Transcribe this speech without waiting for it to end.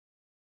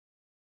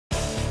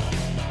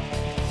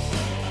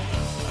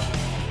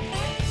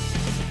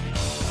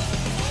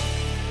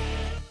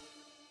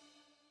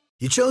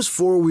You chose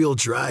four-wheel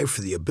drive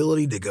for the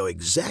ability to go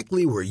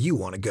exactly where you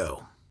want to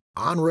go,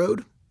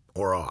 on-road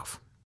or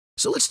off.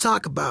 So let's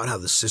talk about how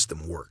the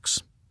system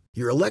works.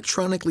 Your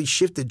electronically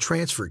shifted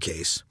transfer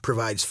case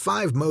provides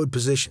 5 mode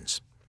positions.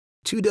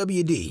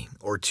 2WD,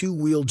 or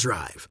two-wheel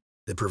drive,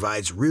 that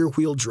provides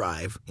rear-wheel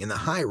drive in the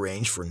high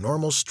range for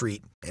normal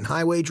street and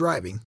highway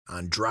driving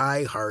on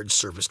dry,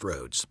 hard-surfaced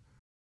roads.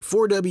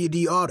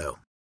 4WD Auto,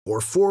 or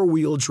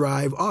four-wheel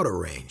drive auto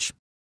range,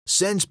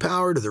 sends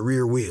power to the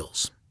rear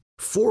wheels.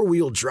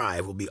 Four-wheel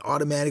drive will be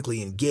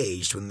automatically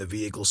engaged when the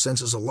vehicle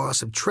senses a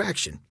loss of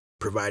traction,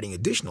 providing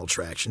additional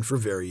traction for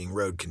varying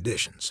road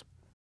conditions.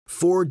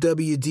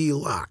 4WD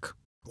Lock,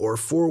 or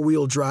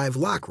four-wheel drive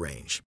lock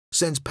range,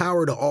 sends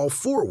power to all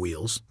 4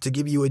 wheels to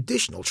give you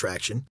additional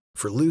traction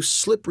for loose,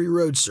 slippery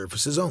road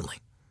surfaces only.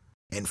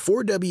 And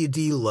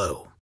 4WD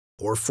Low,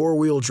 or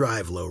four-wheel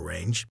drive low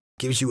range,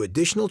 gives you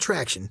additional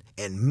traction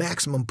and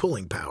maximum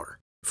pulling power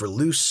for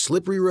loose,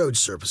 slippery road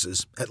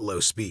surfaces at low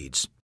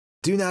speeds.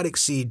 Do not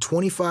exceed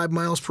 25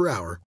 miles per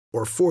hour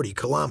or 40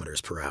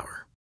 kilometers per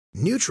hour.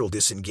 Neutral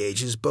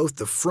disengages both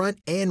the front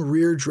and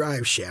rear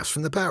drive shafts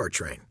from the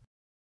powertrain.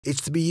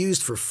 It's to be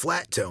used for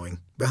flat towing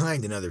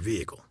behind another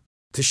vehicle.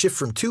 To shift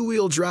from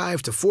two-wheel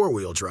drive to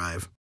four-wheel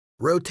drive,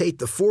 rotate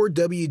the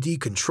 4WD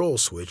control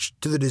switch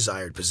to the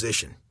desired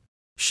position.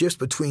 Shifts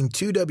between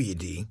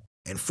 2WD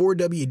and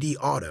 4WD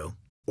Auto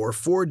or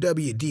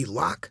 4WD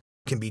Lock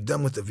can be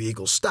done with the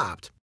vehicle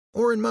stopped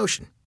or in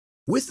motion.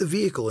 With the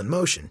vehicle in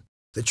motion,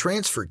 the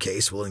transfer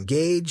case will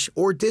engage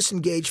or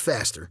disengage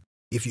faster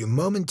if you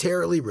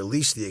momentarily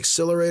release the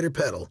accelerator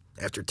pedal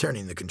after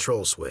turning the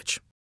control switch.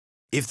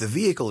 If the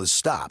vehicle is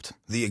stopped,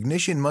 the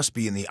ignition must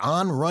be in the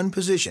on-run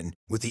position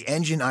with the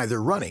engine either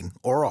running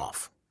or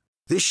off.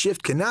 This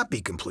shift cannot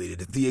be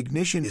completed if the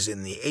ignition is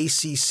in the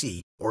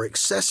ACC or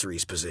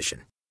accessories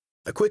position.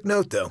 A quick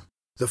note though,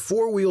 the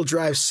four-wheel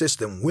drive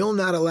system will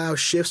not allow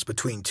shifts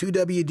between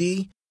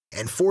 2WD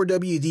and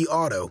 4WD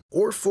Auto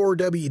or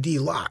 4WD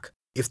Lock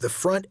if the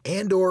front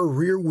and/or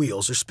rear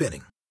wheels are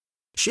spinning.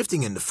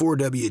 Shifting into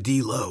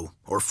 4WD Low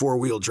or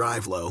four-wheel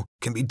drive low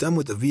can be done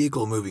with the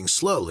vehicle moving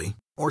slowly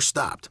or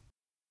stopped.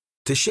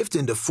 To shift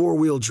into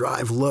four-wheel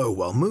drive low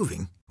while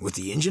moving, with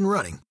the engine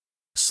running,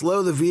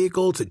 slow the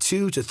vehicle to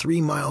 2 to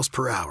 3 miles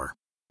per hour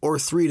or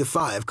 3 to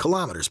 5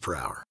 kilometers per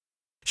hour.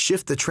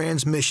 Shift the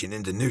transmission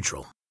into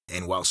neutral,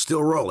 and while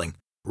still rolling,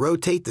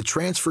 rotate the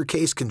transfer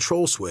case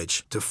control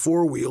switch to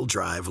four-wheel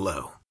drive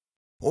low.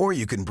 Or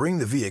you can bring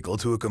the vehicle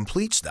to a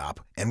complete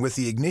stop and with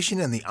the ignition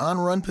in the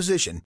on-run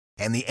position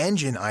and the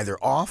engine either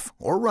off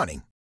or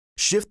running,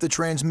 shift the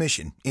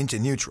transmission into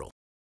neutral.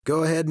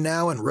 Go ahead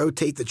now and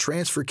rotate the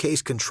transfer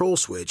case control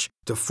switch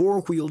to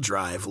four-wheel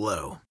drive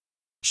low.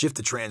 Shift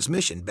the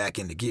transmission back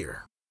into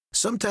gear.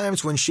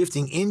 Sometimes when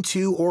shifting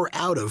into or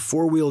out of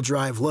four-wheel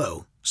drive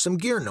low, some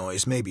gear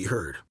noise may be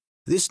heard.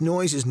 This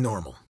noise is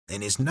normal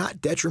and is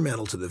not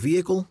detrimental to the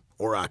vehicle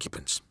or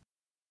occupants.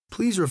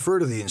 Please refer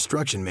to the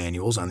instruction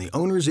manuals on the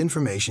Owner's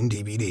Information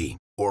DVD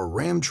or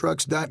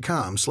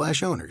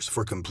ramtrucks.com/owners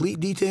for complete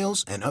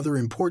details and other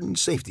important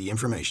safety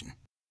information.